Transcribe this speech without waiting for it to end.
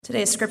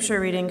Today's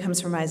scripture reading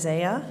comes from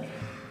Isaiah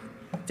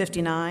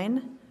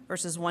 59,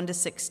 verses 1 to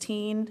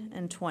 16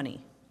 and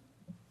 20.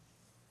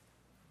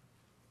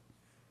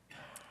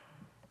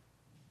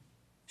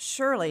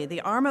 Surely the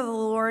arm of the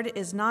Lord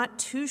is not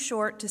too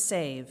short to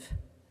save,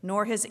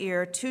 nor his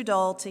ear too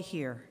dull to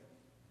hear.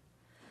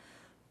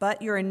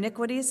 But your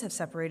iniquities have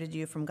separated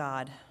you from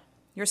God.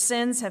 Your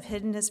sins have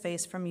hidden his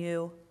face from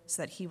you,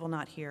 so that he will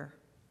not hear.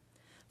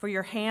 For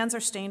your hands are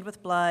stained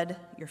with blood,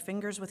 your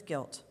fingers with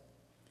guilt.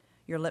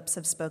 Your lips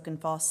have spoken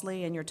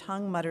falsely, and your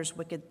tongue mutters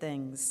wicked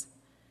things.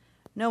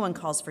 No one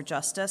calls for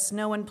justice.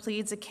 No one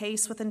pleads a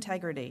case with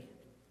integrity.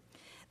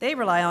 They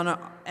rely on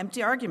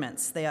empty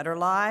arguments. They utter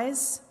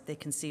lies. They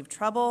conceive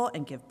trouble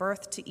and give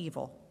birth to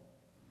evil.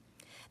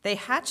 They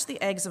hatch the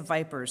eggs of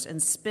vipers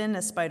and spin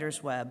a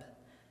spider's web.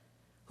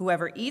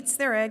 Whoever eats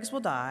their eggs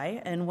will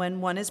die, and when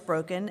one is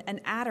broken,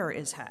 an adder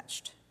is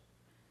hatched.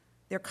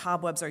 Their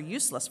cobwebs are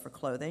useless for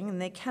clothing,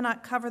 and they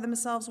cannot cover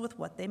themselves with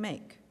what they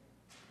make.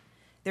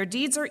 Their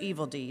deeds are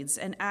evil deeds,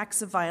 and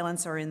acts of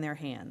violence are in their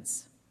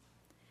hands.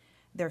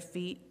 Their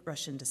feet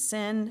rush into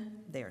sin.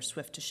 They are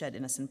swift to shed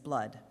innocent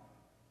blood.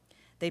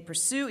 They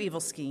pursue evil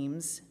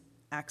schemes.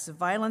 Acts of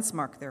violence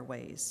mark their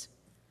ways.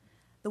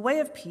 The way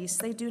of peace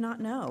they do not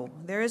know.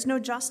 There is no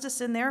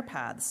justice in their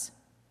paths.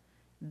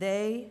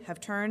 They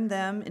have turned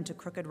them into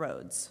crooked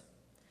roads.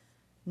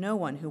 No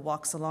one who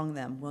walks along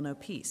them will know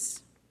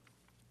peace.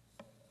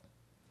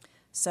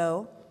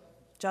 So,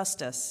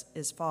 justice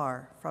is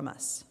far from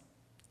us,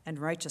 and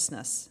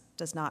righteousness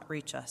does not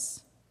reach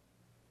us.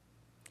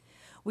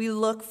 We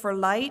look for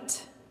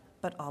light,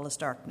 but all is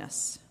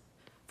darkness,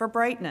 for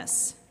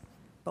brightness,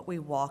 but we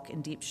walk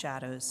in deep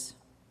shadows.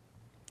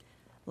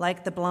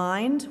 Like the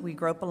blind, we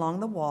grope along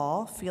the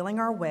wall, feeling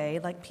our way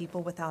like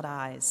people without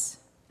eyes.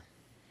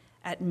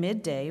 At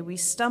midday, we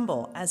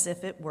stumble as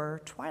if it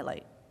were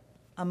twilight.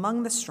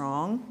 Among the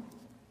strong,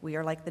 we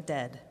are like the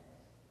dead.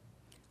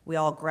 We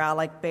all growl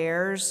like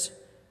bears.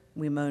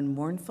 We moan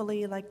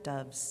mournfully like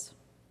doves.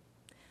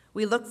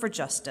 We look for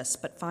justice,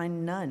 but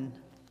find none,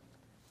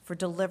 for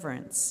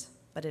deliverance,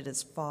 but it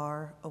is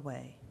far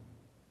away.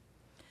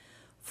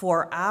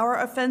 For our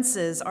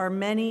offenses are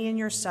many in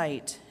your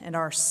sight, and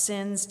our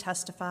sins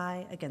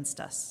testify against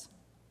us.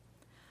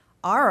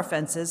 Our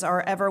offenses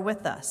are ever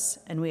with us,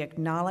 and we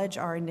acknowledge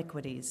our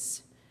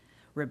iniquities,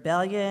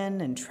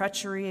 rebellion and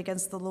treachery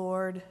against the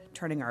Lord,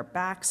 turning our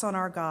backs on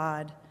our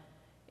God,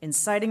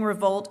 inciting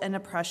revolt and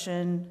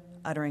oppression,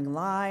 uttering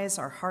lies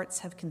our hearts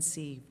have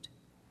conceived.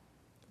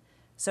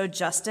 So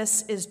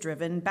justice is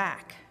driven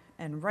back,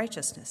 and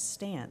righteousness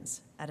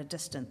stands at a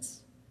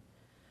distance.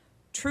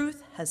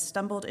 Truth has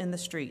stumbled in the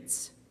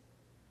streets.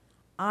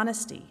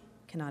 Honesty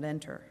cannot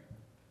enter.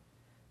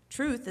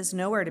 Truth is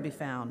nowhere to be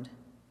found,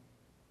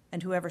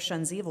 and whoever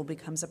shuns evil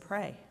becomes a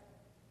prey.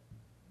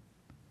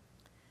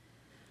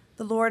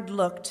 The Lord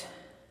looked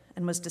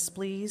and was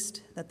displeased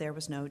that there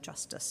was no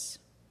justice.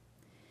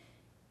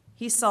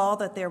 He saw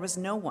that there was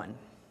no one.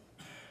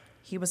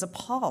 He was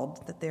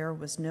appalled that there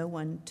was no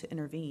one to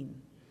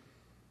intervene.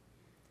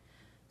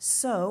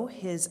 So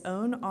his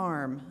own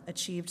arm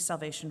achieved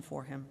salvation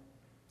for him,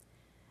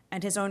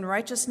 and his own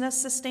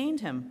righteousness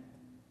sustained him.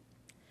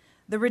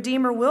 The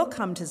Redeemer will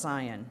come to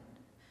Zion,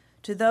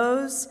 to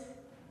those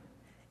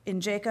in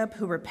Jacob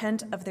who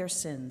repent of their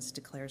sins,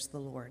 declares the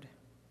Lord.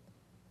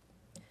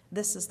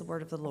 This is the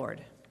word of the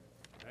Lord.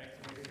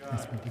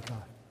 Thanks be to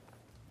God.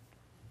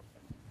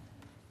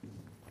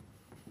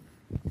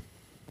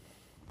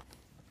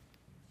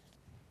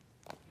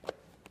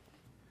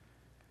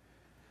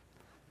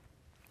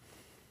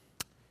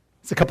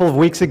 A couple of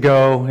weeks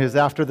ago, it was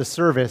after the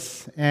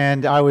service,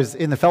 and I was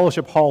in the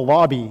fellowship hall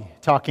lobby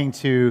talking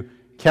to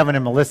Kevin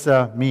and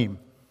Melissa Meem.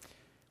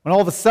 When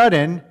all of a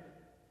sudden,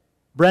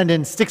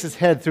 Brendan sticks his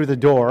head through the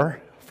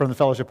door from the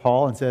fellowship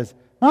hall and says,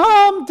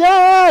 "Mom,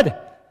 Dad,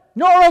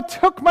 Nora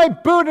took my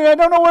boot and I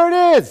don't know where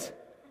it is."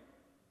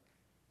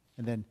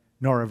 And then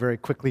Nora very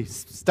quickly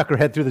stuck her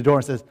head through the door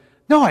and says,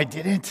 "No, I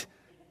didn't.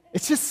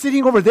 It's just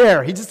sitting over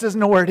there. He just doesn't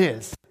know where it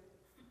is."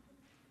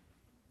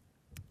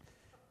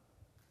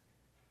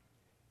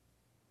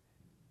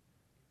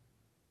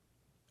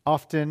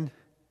 Often,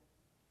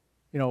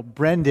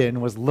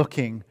 Brendan was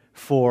looking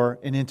for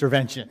an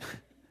intervention.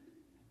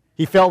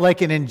 He felt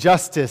like an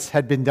injustice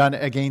had been done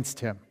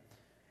against him,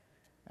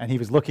 and he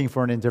was looking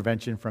for an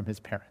intervention from his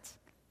parents.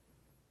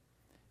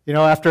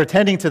 After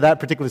attending to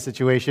that particular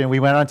situation, we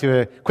went on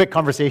to a quick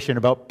conversation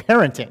about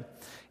parenting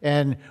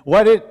and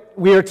what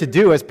we are to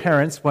do as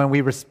parents when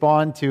we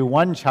respond to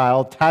one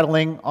child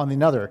tattling on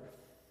another.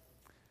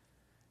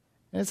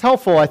 And it's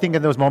helpful, I think,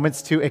 in those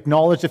moments to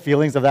acknowledge the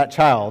feelings of that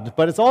child,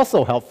 but it's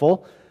also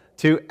helpful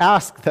to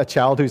ask the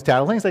child who's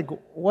tattling, it's like,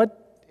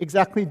 what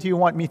exactly do you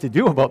want me to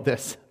do about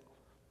this?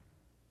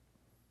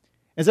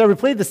 As I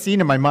replayed the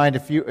scene in my mind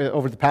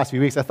over the past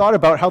few weeks, I thought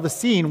about how the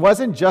scene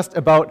wasn't just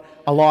about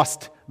a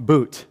lost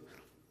boot.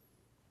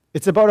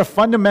 It's about a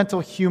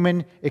fundamental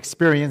human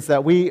experience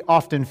that we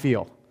often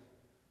feel.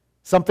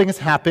 Something has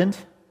happened,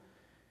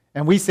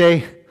 and we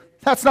say,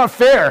 "That's not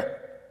fair."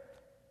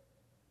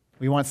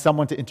 We want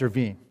someone to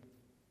intervene.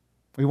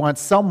 We want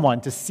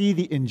someone to see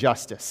the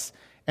injustice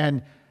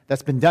and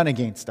that's been done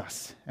against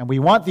us. And we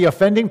want the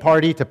offending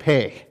party to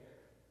pay.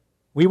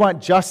 We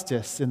want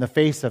justice in the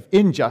face of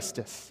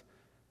injustice,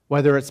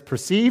 whether it's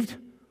perceived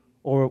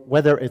or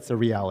whether it's a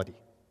reality.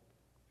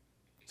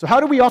 So how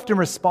do we often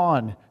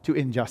respond to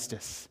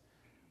injustice?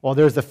 Well,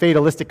 there's the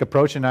fatalistic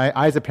approach, and I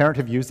as a parent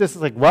have used this.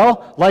 It's like,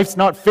 well, life's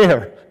not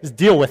fair. Just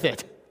deal with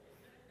it.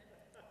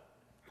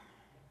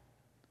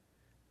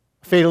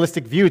 A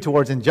fatalistic view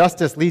towards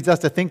injustice leads us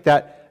to think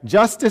that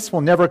justice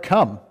will never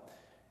come.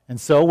 And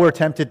so we're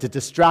tempted to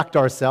distract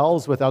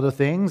ourselves with other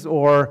things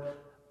or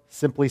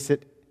simply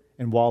sit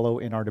and wallow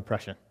in our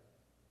depression.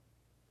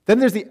 Then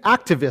there's the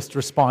activist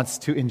response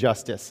to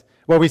injustice,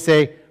 where we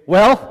say,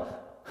 well,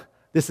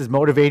 this is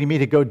motivating me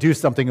to go do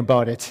something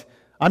about it.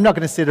 I'm not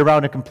going to sit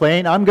around and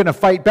complain. I'm going to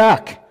fight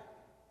back.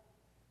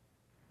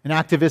 An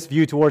activist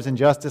view towards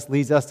injustice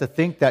leads us to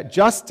think that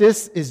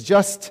justice is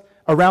just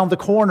around the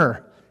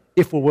corner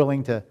if we're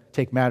willing to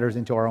take matters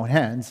into our own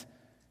hands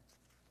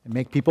and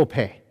make people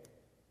pay.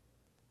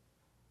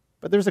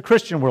 But there's a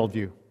Christian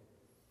worldview,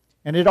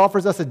 and it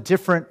offers us a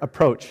different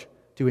approach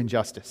to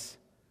injustice.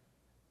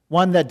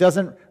 One that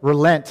doesn't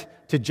relent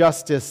to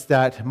justice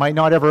that might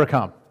not ever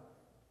come,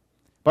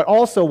 but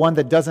also one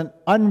that doesn't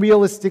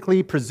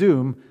unrealistically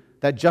presume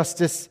that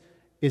justice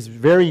is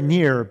very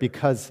near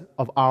because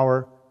of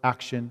our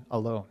action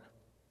alone.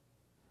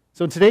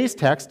 So in today's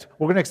text,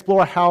 we're going to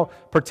explore how,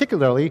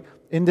 particularly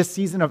in this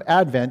season of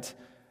Advent,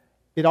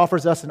 it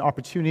offers us an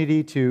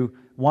opportunity to,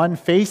 one,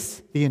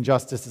 face the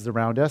injustices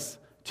around us,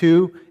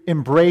 two,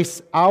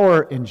 embrace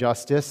our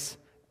injustice,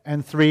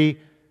 and three,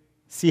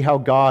 see how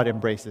God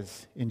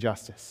embraces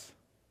injustice.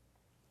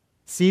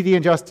 See the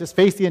injustice,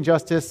 face the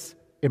injustice,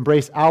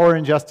 embrace our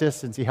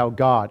injustice, and see how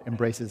God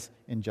embraces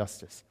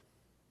injustice.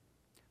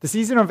 The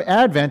season of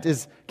Advent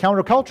is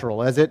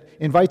countercultural as it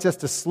invites us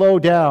to slow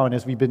down,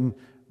 as we've been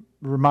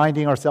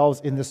reminding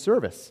ourselves in this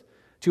service,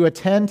 to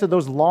attend to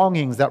those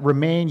longings that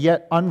remain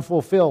yet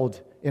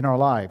unfulfilled in our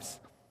lives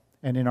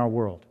and in our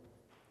world.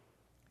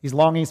 These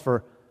longings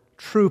for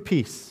true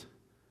peace,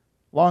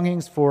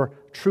 longings for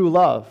true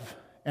love,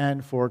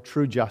 and for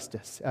true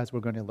justice, as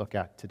we're going to look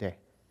at today.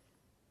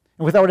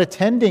 And without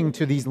attending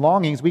to these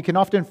longings, we can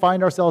often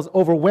find ourselves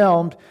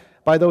overwhelmed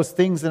by those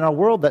things in our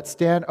world that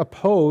stand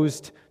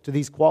opposed to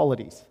these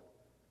qualities.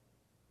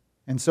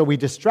 And so we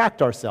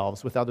distract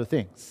ourselves with other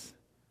things.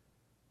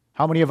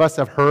 How many of us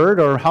have heard,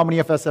 or how many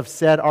of us have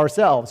said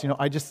ourselves,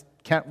 I just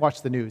can't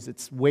watch the news.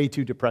 It's way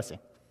too depressing.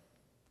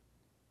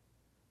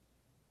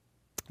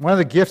 One of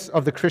the gifts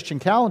of the Christian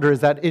calendar is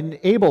that it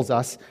enables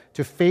us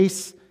to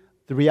face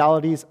the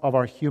realities of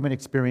our human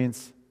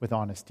experience with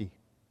honesty.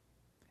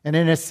 And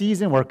in a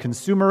season where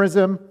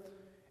consumerism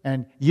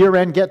and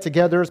year-end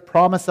get-togethers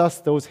promise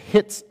us those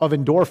hits of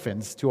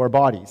endorphins to our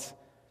bodies,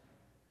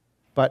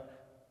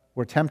 but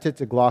we're tempted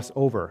to gloss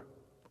over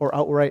or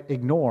outright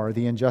ignore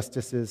the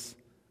injustices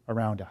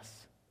around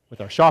us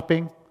with our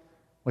shopping,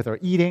 with our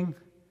eating,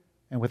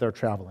 and with our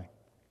traveling.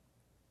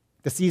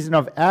 The season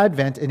of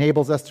Advent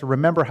enables us to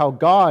remember how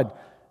God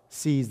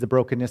sees the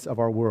brokenness of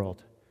our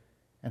world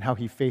and how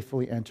He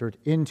faithfully entered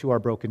into our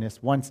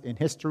brokenness once in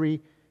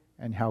history,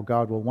 and how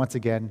God will once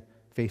again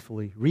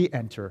faithfully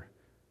re-enter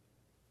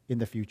in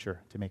the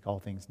future to make all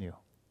things new.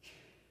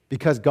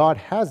 Because God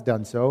has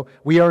done so,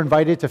 we are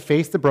invited to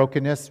face the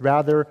brokenness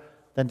rather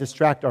than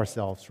distract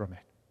ourselves from it.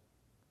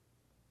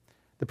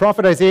 The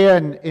prophet Isaiah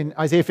in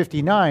Isaiah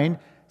 59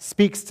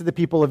 speaks to the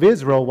people of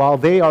Israel while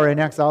they are in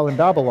exile in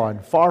Babylon,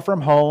 far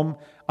from home,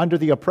 under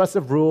the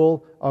oppressive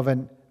rule of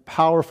a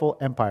powerful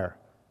empire.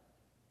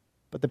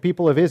 But the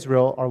people of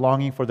Israel are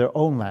longing for their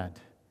own land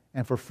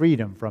and for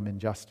freedom from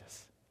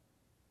injustice.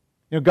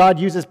 God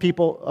uses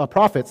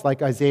prophets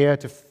like Isaiah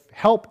to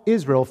help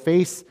Israel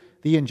face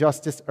the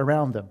injustice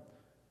around them.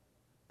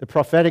 The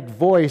prophetic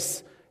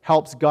voice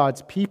helps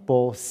God's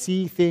people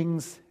see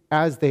things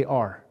as they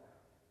are,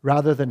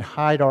 rather than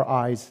hide our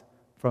eyes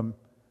from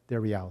their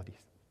realities.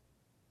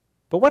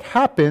 But what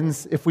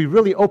happens if we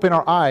really open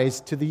our eyes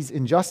to these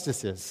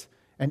injustices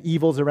and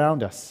evils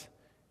around us?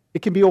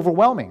 It can be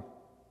overwhelming.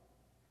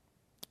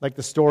 Like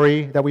the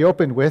story that we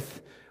opened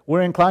with,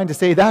 we're inclined to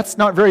say, that's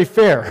not very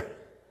fair.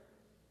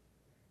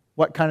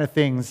 What kind of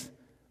things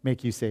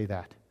make you say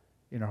that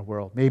in our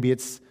world? Maybe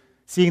it's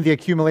seeing the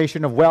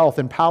accumulation of wealth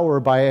and power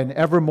by an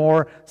ever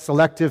more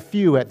selective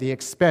few at the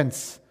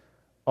expense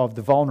of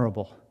the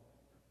vulnerable.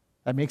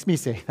 That makes me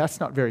say, that's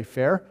not very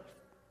fair.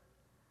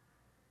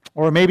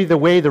 Or maybe the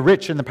way the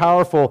rich and the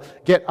powerful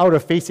get out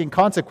of facing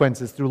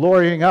consequences through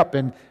lawyering up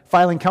and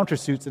filing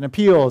countersuits and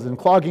appeals and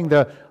clogging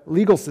the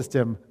legal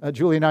system.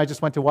 Julie and I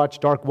just went to watch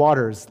Dark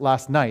Waters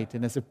last night,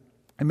 and it's an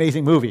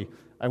amazing movie.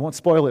 I won't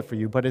spoil it for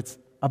you, but it's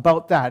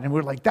about that. And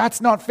we're like,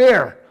 that's not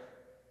fair.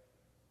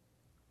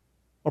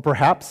 Or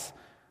perhaps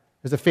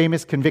there's a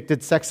famous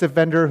convicted sex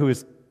offender who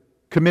has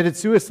committed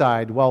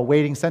suicide while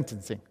waiting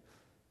sentencing.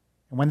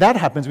 And when that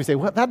happens, we say,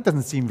 well, that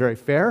doesn't seem very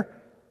fair.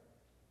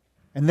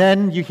 And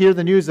then you hear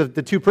the news of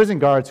the 2 prison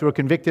guards who are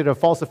convicted of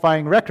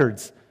falsifying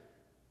records.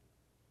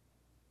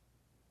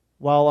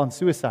 while on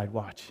suicide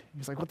watch.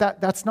 He's like, well,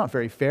 that's not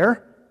very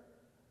fair.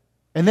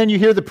 And then you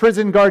hear the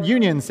prison guard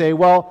union say,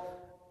 well,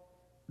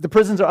 the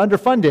prisons are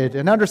underfunded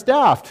and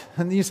understaffed.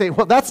 And you say,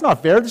 well, that's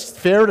not fair. This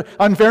is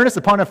unfairness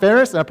upon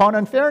unfairness and upon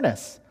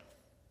unfairness.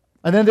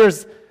 And then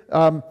there's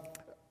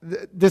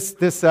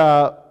this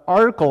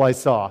article I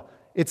saw.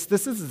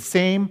 This is the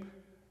same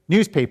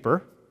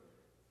newspaper,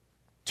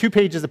 2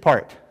 pages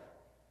apart.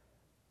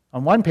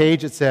 On one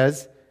page it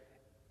says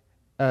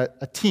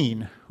a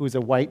teen, who's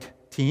a white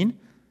teen,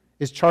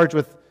 is charged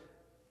with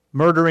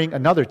murdering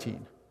another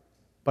teen.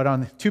 But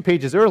on 2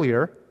 pages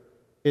earlier,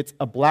 it's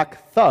a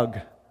black thug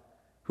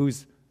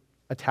who's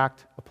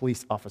attacked a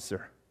police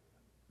officer.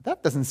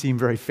 That doesn't seem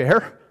very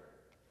fair.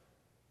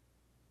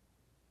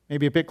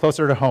 Maybe a bit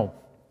closer to home.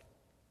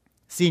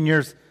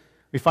 Seniors,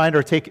 we find,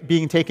 are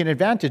being taken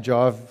advantage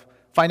of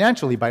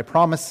financially by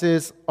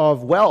promises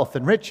of wealth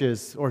and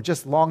riches, or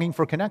just longing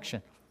for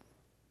connection.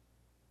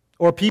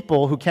 Or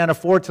people who can't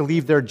afford to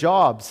leave their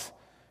jobs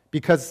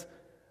because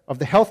of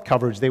the health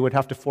coverage they would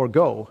have to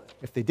forego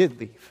if they did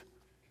leave.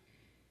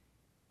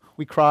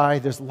 We cry.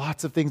 There's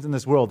lots of things in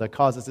this world that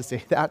cause us to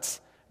say,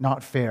 that's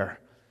not fair.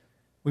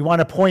 We want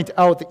to point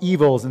out the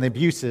evils and the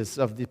abuses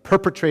of the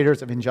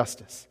perpetrators of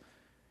injustice.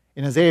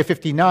 In Isaiah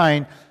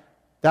 59,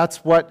 that's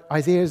what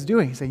Isaiah is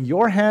doing. He's saying,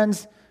 your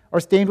hands are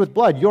stained with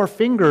blood, your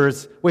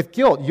fingers with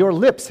guilt, your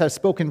lips have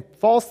spoken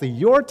falsely,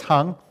 your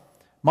tongue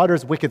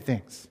mutters wicked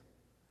things.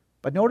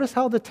 But notice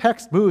how the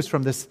text moves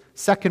from this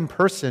second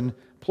person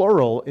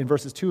plural in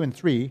verses 2 and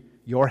 3,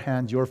 your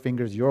hands, your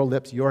fingers, your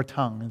lips, your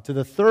tongue, to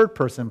the third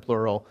person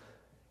plural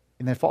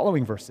in the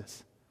following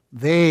verses.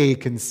 They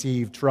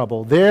conceive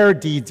trouble. Their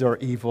deeds are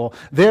evil.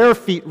 Their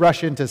feet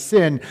rush into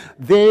sin.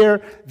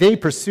 They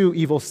pursue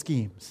evil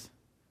schemes.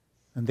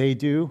 And they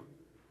do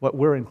what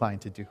we're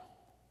inclined to do.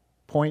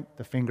 Point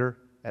the finger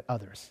at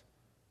others.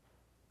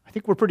 I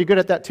think we're pretty good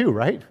at that too,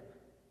 right?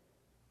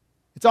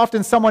 It's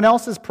often someone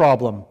else's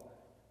problem.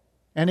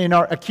 And in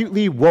our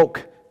acutely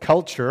woke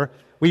culture,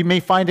 we may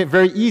find it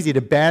very easy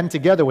to band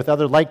together with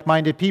other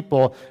like-minded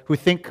people who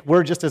think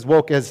we're just as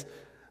woke as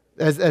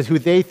who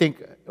they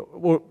think,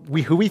 who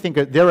we think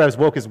they're as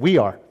woke as we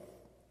are.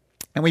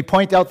 And we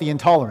point out the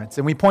intolerance,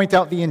 and we point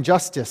out the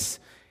injustice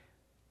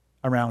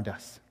around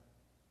us.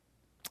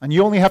 And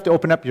you only have to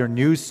open up your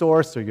news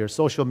source or your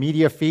social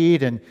media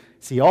feed and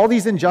see all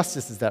these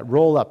injustices that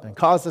roll up and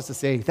cause us to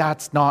say,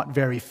 that's not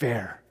very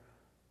fair.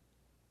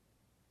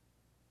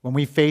 When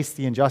we face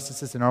the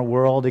injustices in our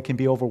world, it can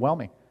be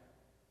overwhelming.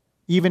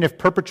 Even if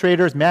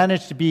perpetrators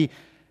manage to be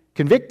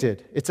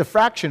convicted, it's a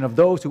fraction of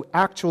those who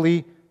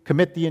actually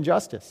commit the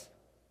injustice.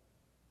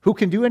 Who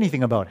can do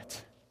anything about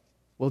it?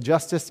 Will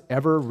justice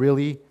ever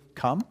really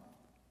come?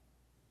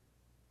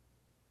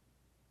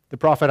 The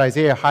prophet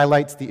Isaiah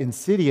highlights the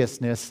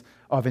insidiousness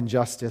of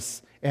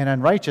injustice and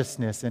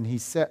unrighteousness, and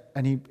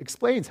he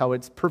explains how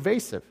it's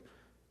pervasive.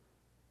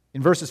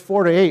 In verses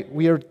 4 to 8,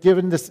 we are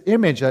given this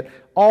image that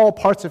all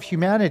parts of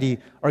humanity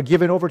are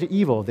given over to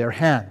evil. Their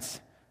hands,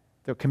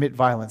 they'll commit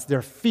violence.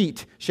 Their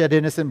feet shed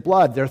innocent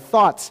blood. Their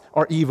thoughts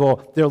are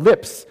evil. Their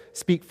lips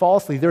speak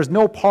falsely. There's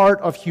no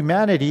part of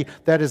humanity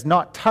that is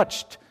not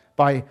touched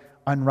by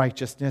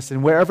unrighteousness.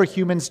 And wherever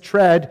humans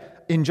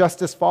tread,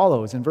 injustice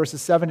follows. In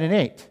verses 7 and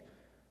 8,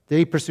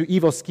 they pursue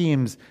evil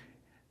schemes.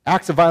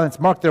 Acts of violence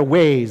mark their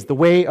ways. The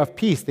way of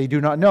peace they do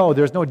not know.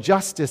 There's no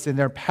justice in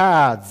their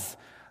paths.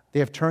 They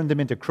have turned them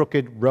into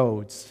crooked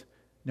roads.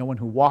 No one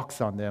who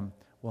walks on them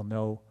will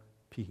know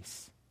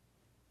peace.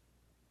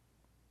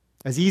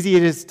 As easy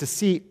it is to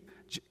see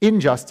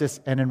injustice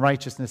and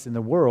unrighteousness in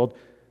the world,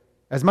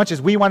 as much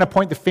as we want to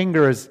point the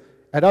fingers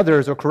at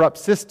others or corrupt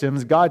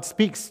systems, God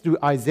speaks through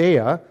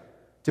Isaiah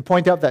to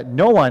point out that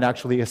no one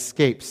actually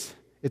escapes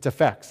its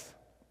effects.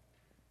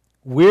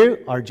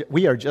 We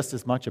are just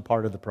as much a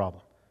part of the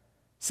problem,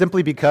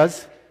 simply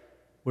because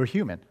we're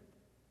human.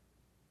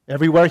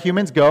 Everywhere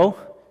humans go,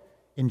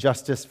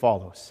 injustice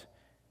follows.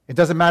 It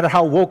doesn't matter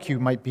how woke you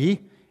might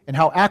be and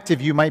how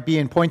active you might be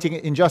in pointing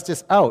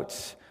injustice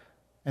out.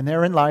 And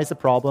therein lies the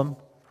problem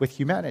with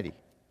humanity.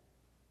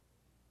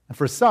 And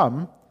for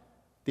some,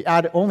 the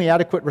only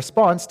adequate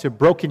response to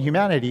broken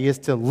humanity is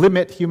to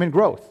limit human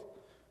growth.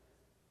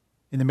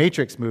 In the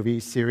Matrix movie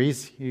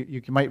series,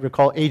 you might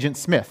recall Agent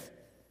Smith.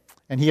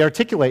 And he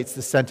articulates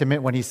this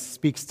sentiment when he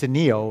speaks to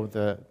Neo,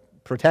 the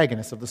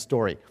protagonist of the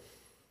story.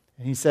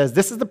 And he says,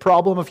 this is the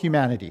problem of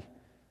humanity.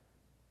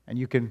 And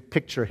you can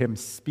picture him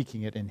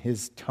speaking it in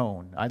his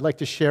tone. I'd like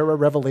to share a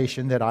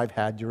revelation that I've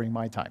had during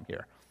my time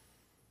here.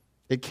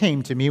 It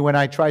came to me when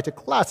I tried to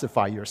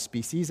classify your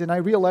species, and I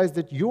realized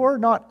that you're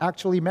not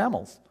actually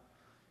mammals.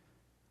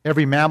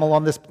 Every mammal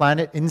on this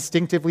planet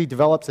instinctively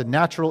develops a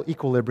natural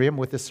equilibrium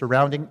with the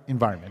surrounding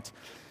environment.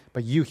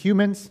 But you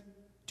humans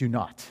do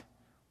not.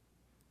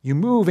 You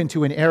move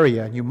into an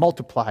area and you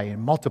multiply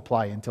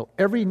until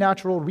every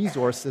natural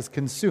resource is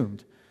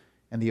consumed.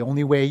 And the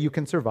only way you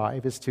can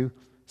survive is to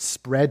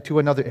spread to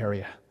another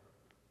area.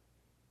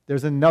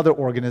 There's another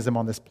organism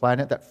on this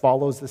planet that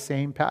follows the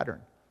same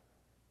pattern.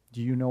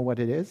 Do you know what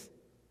it is?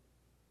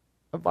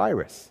 A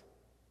virus.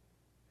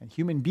 And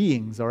human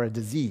beings are a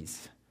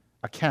disease,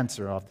 a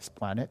cancer of this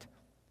planet.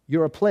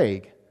 You're a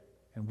plague,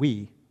 and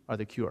we are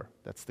the cure.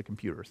 That's the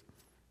computers.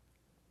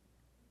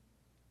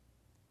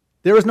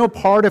 There is no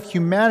part of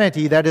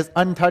humanity that is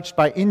untouched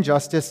by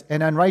injustice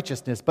and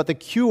unrighteousness, but the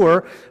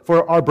cure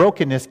for our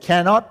brokenness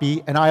cannot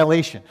be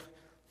annihilation.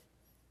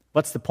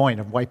 What's the point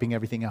of wiping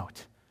everything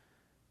out?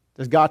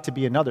 There's got to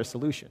be another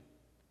solution.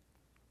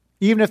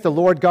 Even the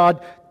Lord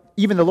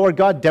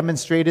God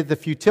demonstrated the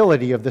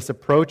futility of this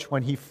approach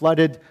when he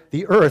flooded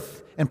the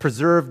earth and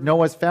preserved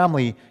Noah's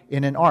family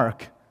in an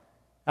ark.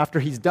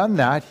 After he's done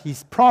that, he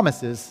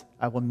promises,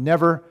 I will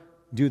never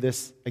do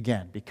this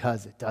again,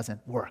 because it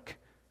doesn't work.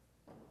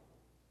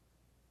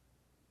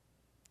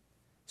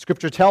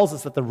 Scripture tells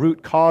us that the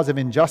root cause of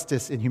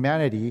injustice in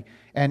humanity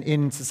and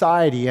in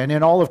society and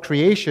in all of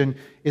creation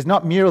is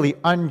not merely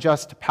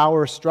unjust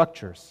power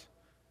structures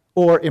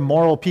or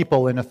immoral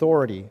people in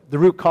authority. The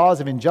root cause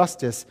of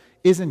injustice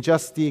isn't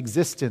just the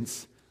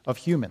existence of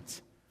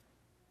humans.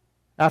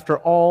 After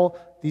all,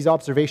 these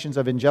observations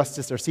of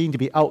injustice are seen to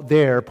be out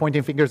there,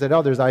 pointing fingers at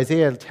others.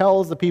 Isaiah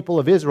tells the people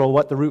of Israel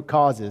what the root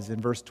cause is in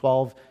verse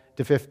 12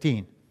 to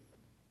 15.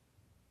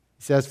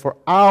 He says, "For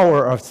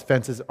our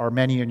offenses are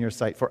many in your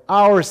sight, for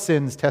our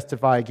sins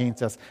testify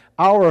against us.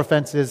 Our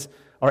offenses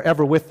are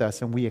ever with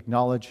us, and we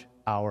acknowledge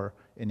our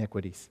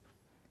iniquities."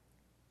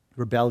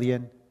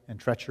 Rebellion and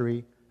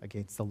treachery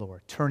against the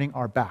Lord, turning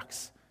our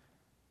backs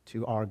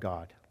to our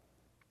God.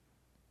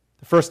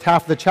 The first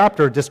half of the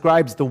chapter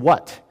describes the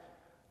what,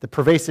 the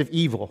pervasive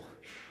evil.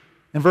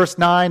 In verse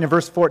 9 and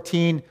verse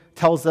 14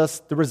 tells us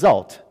the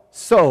result.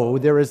 So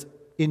there is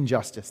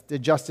injustice. The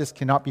justice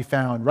cannot be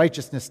found.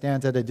 Righteousness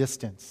stands at a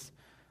distance.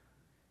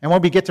 And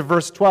when we get to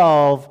verse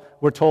 12,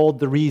 we're told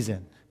the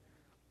reason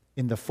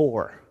in the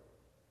for.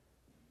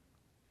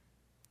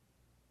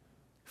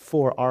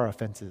 For our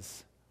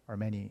offenses are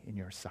many in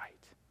your sight.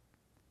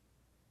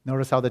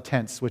 Notice how the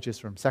tense switches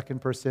from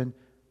second person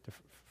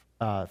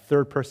to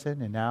third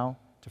person and now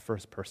to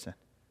first person.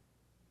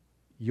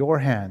 Your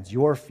hands,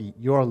 your feet,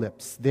 your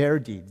lips, their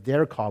deeds,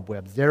 their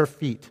cobwebs, their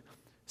feet.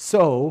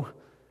 So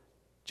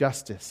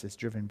justice is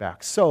driven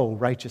back. So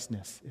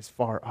righteousness is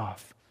far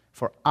off.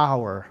 For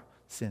our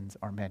sins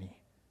are many.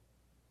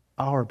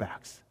 Our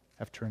backs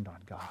have turned on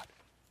God.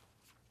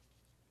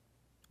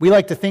 We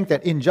like to think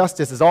that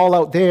injustice is all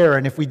out there,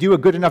 and if we do a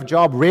good enough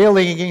job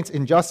railing against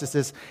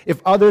injustices,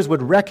 if others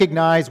would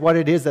recognize what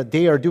it is that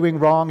they are doing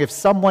wrong, if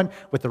someone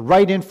with the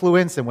right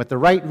influence and with the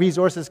right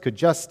resources could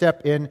just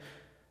step in,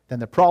 then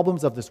the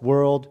problems of this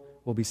world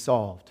will be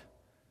solved.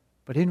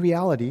 But in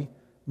reality,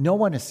 no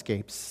one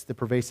escapes the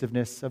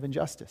pervasiveness of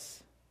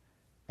injustice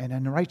and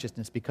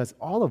unrighteousness, because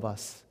all of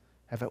us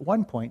have at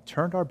one point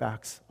turned our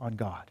backs on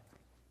God.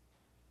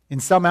 In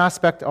some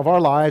aspect of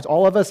our lives,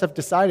 all of us have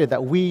decided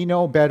that we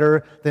know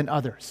better than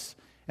others.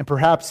 And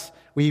perhaps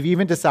we've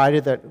even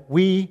decided that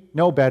we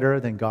know better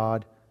than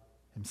God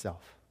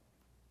himself.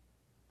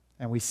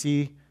 And we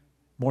see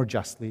more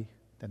justly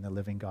than the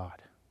living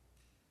God.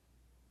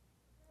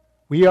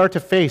 We are to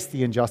face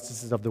the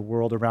injustices of the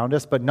world around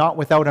us, but not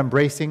without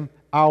embracing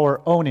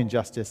our own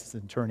injustices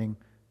and turning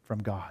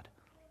from God.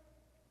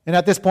 And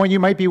at this point, you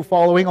might be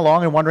following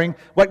along and wondering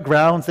what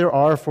grounds there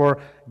are for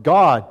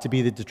God to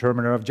be the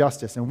determiner of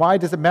justice. And why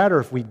does it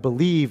matter if we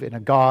believe in a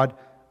God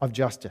of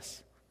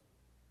justice?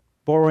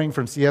 Borrowing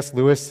from C.S.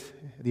 Lewis,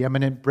 the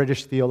eminent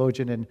British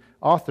theologian and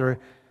author,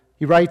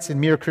 he writes in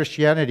Mere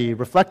Christianity,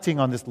 reflecting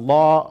on this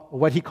law,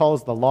 what he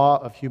calls the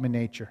law of human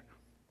nature.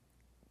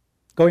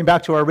 Going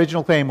back to our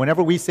original claim,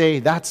 whenever we say,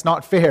 that's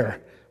not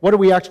fair, what are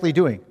we actually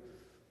doing?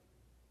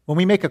 When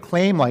we make a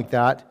claim like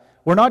that,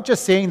 we're not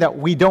just saying that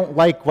we don't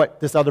like what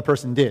this other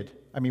person did.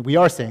 I mean, we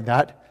are saying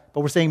that, but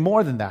we're saying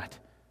more than that.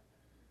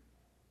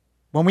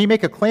 When we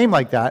make a claim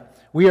like that,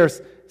 we are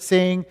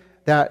saying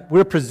that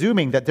we're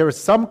presuming that there is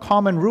some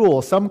common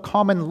rule, some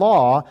common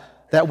law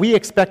that we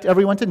expect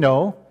everyone to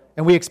know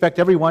and we expect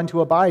everyone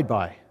to abide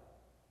by.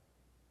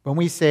 When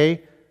we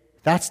say,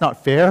 that's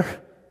not fair,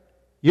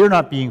 you're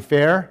not being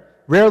fair,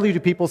 rarely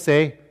do people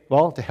say,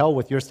 well, to hell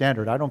with your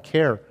standard. I don't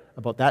care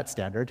about that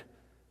standard.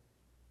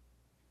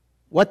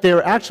 What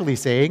they're actually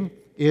saying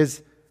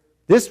is,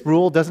 this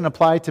rule doesn't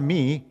apply to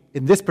me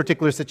in this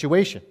particular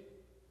situation.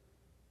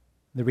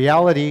 The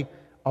reality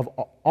of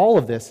all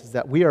of this is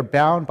that we are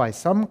bound by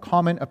some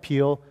common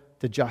appeal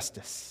to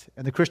justice.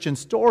 And the Christian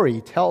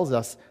story tells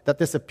us that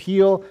this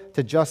appeal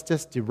to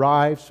justice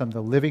derives from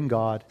the living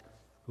God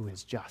who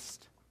is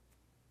just.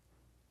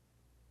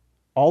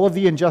 All of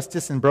the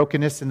injustice and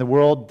brokenness in the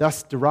world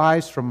thus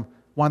derives from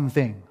one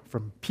thing,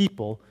 from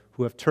people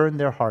who have turned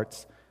their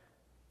hearts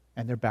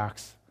and their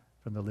backs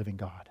from the living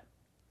God.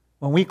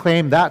 When we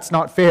claim that's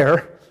not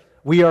fair,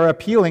 we are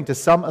appealing to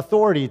some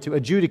authority to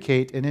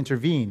adjudicate and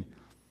intervene.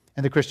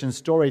 And the Christian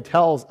story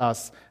tells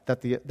us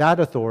that that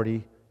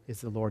authority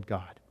is the Lord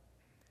God.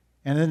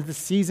 And in the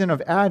season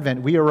of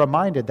Advent, we are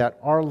reminded that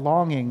our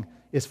longing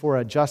is for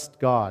a just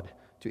God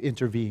to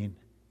intervene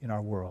in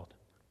our world.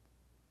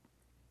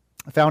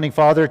 Founding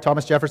Father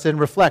Thomas Jefferson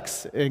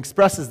reflects and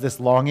expresses this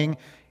longing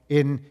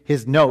in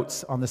his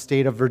notes on the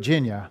state of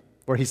Virginia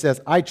where he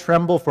says, I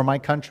tremble for my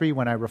country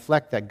when I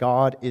reflect that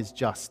God is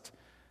just,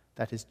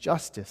 that his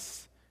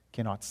justice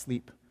cannot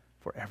sleep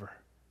forever.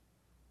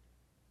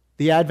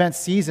 The Advent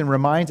season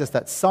reminds us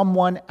that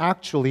someone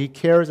actually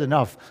cares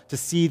enough to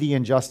see the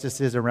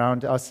injustices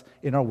around us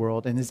in our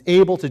world and is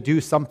able to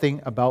do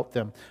something about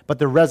them. But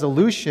the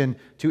resolution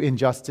to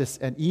injustice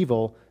and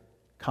evil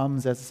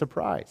comes as a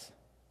surprise.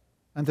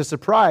 And the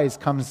surprise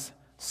comes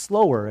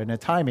slower in a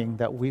timing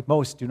that we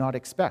most do not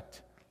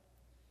expect.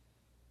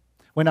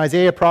 When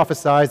Isaiah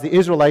prophesies, the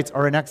Israelites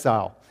are in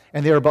exile,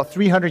 and they are about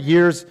 300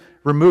 years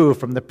removed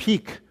from the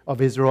peak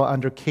of Israel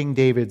under King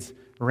David's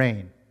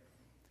reign.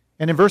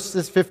 And in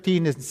verses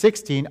 15 and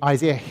 16,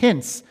 Isaiah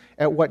hints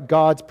at what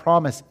God's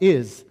promise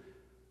is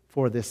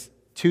for this,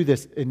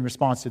 in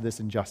response to this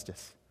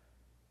injustice.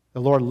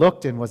 The Lord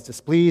looked and was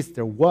displeased.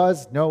 There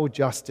was no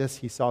justice.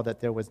 He saw that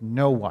there was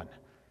no one.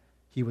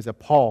 He was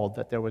appalled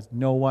that there was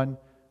no one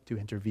to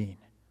intervene.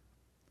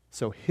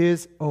 So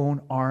his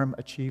own arm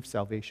achieved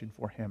salvation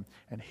for him,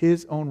 and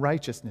his own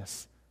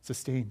righteousness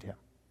sustained him.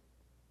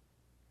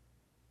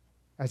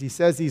 As he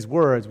says these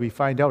words, we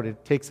find out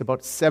it takes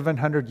about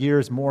 700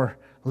 years more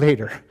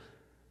later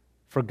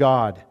for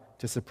God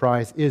to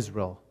surprise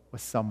Israel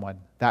with someone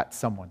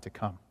to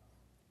come.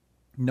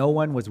 No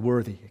one was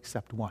worthy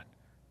except one.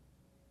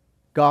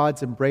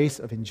 God's embrace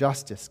of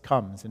injustice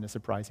comes in a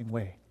surprising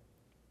way.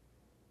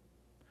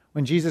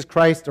 When Jesus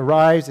Christ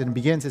arrives and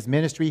begins his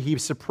ministry, he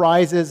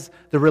surprises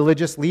the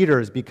religious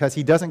leaders because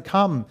he doesn't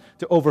come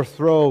to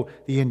overthrow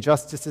the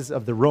injustices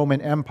of the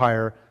Roman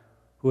Empire,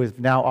 who has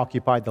now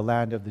occupied the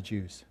land of the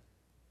Jews.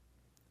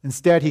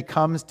 Instead, he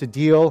comes to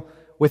deal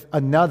with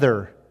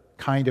another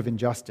kind of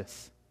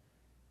injustice.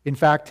 In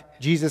fact,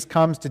 Jesus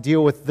comes to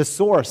deal with the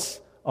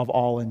source of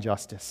all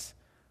injustice.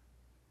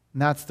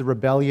 And that's the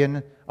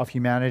rebellion of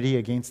humanity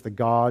against the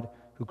God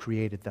who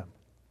created them.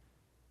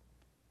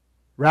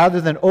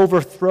 Rather than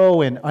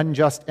overthrow an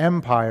unjust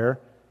empire,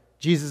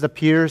 Jesus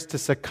appears to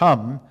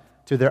succumb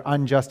to their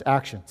unjust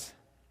actions.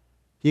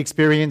 He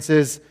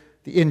experiences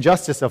the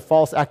injustice of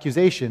false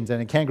accusations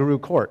in a kangaroo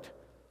court.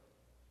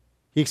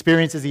 He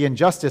experiences the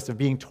injustice of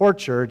being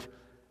tortured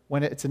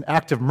when it's an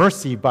act of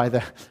mercy by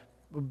the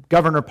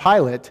governor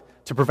Pilate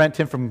to prevent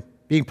him from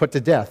being put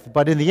to death.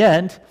 But in the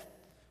end,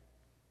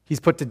 he's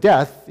put to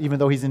death even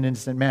though he's an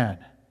innocent man.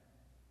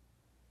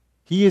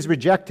 He is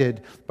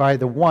rejected by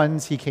the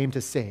ones he came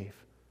to save.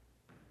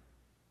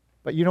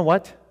 But you know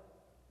what?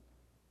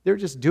 They're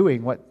just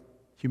doing what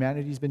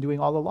humanity's been doing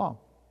all along,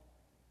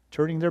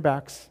 turning their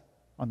backs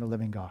on the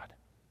living God.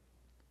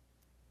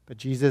 But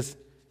Jesus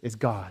is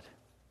God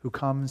who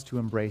comes to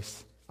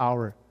embrace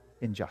our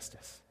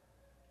injustice.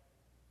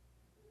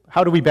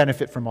 How do we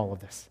benefit from all of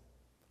this?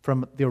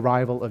 From the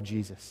arrival of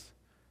Jesus.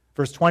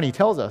 Verse 20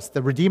 tells us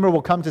the Redeemer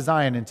will come to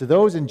Zion and to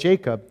those in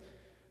Jacob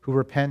who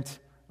repent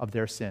of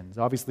their sins.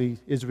 Obviously,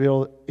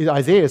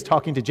 Isaiah is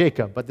talking to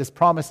Jacob, but this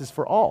promise is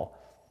for all.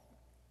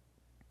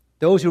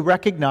 Those who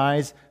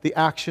recognize the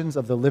actions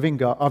of the living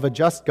God, of a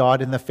just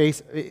God in the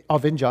face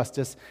of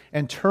injustice,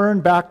 and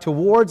turn back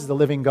towards the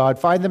living God,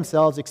 find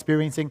themselves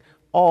experiencing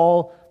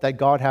all that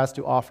God has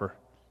to offer.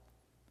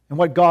 And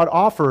what God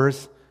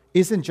offers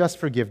isn't just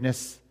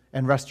forgiveness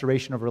and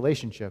restoration of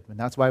relationship. And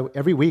that's why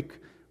every week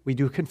we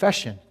do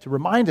confession to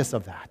remind us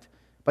of that.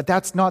 But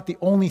that's not the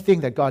only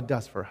thing that God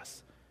does for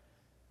us.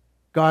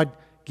 God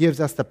gives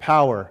us the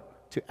power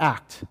to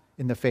act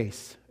in the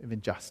face of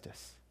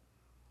injustice.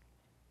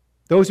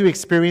 Those who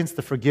experience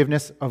the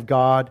forgiveness of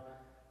God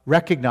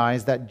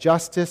recognize that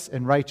justice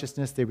and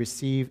righteousness they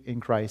receive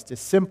in Christ is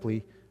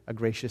simply a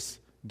gracious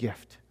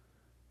gift.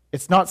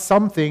 It's not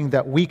something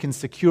that we can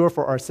secure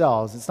for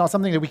ourselves. It's not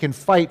something that we can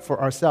fight for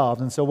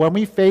ourselves. And so when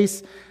we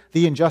face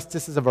the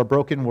injustices of our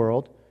broken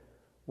world,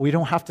 we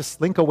don't have to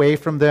slink away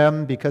from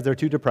them because they're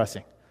too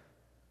depressing.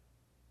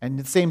 And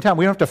at the same time,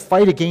 we don't have to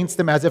fight against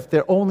them as if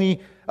their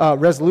only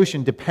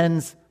resolution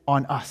depends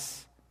on us.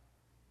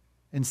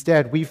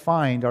 Instead, we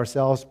find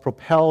ourselves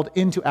propelled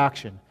into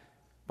action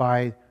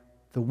by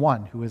the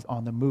one who is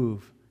on the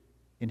move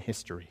in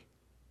history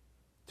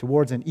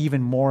towards an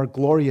even more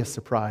glorious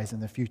surprise in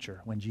the future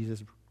when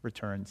Jesus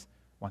returns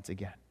once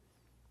again.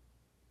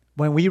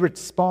 When we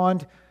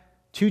respond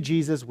to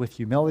Jesus with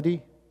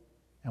humility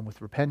and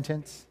with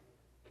repentance,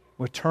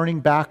 we're turning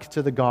back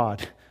to the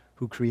God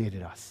who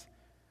created us.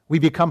 We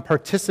become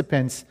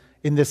participants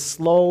in this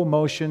slow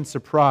motion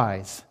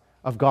surprise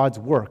of God's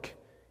work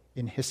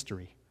in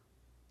history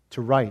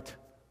to right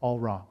all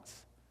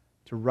wrongs,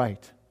 to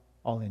right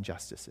all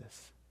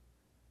injustices.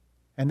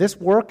 And this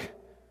work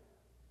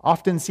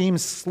often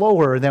seems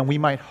slower than we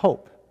might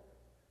hope,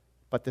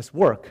 but this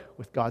work,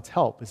 with God's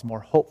help, is more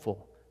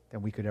hopeful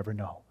than we could ever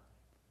know.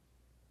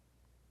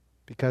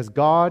 Because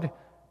God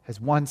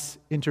has once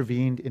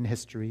intervened in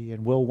history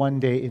and will one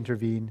day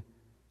intervene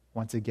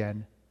once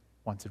again,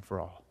 once and for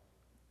all.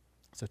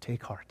 So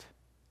take heart.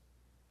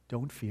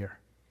 Don't fear.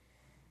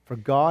 For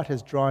God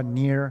has drawn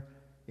near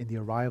in the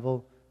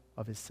arrival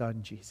of his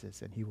Son,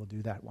 Jesus, and he will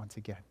do that once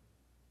again.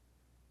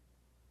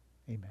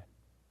 Amen.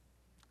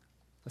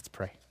 Let's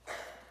pray.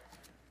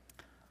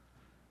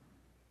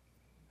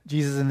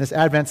 Jesus, in this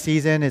Advent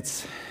season,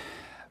 it's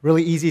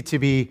really easy to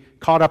be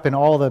caught up in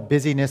all the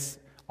busyness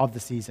of the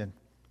season.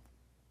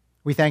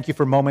 We thank you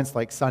for moments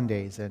like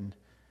Sundays and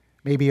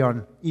maybe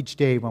on each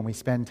day when we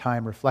spend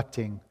time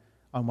reflecting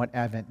on what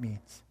Advent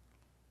means.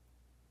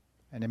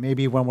 And it may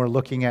be when we're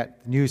looking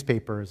at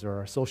newspapers or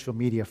our social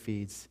media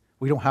feeds,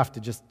 we don't have to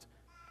just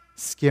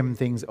skim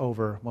things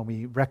over when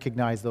we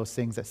recognize those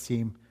things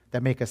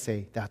that make us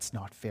say, that's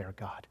not fair,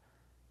 God.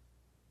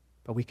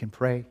 But we can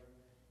pray,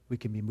 we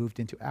can be moved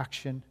into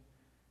action,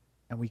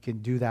 and we can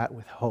do that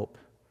with hope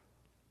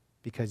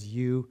because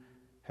you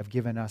have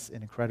given us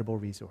an incredible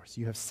resource.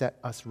 You have set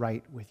us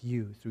right with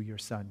you through your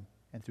Son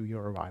and through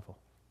your arrival.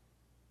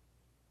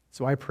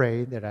 So I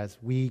pray that as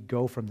we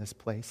go from this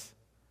place,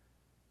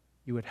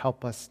 you would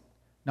help us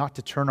not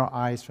to turn our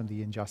eyes from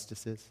the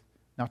injustices,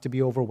 not to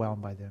be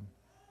overwhelmed by them,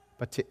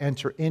 but to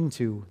enter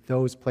into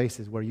those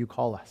places where you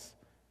call us,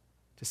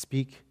 to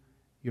speak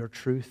your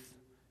truth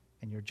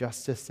and your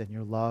justice and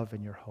your love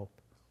and your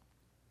hope.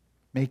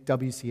 Make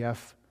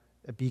WCF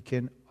a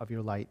beacon of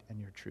your light and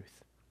your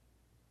truth.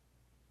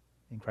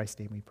 In Christ's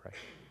name we pray.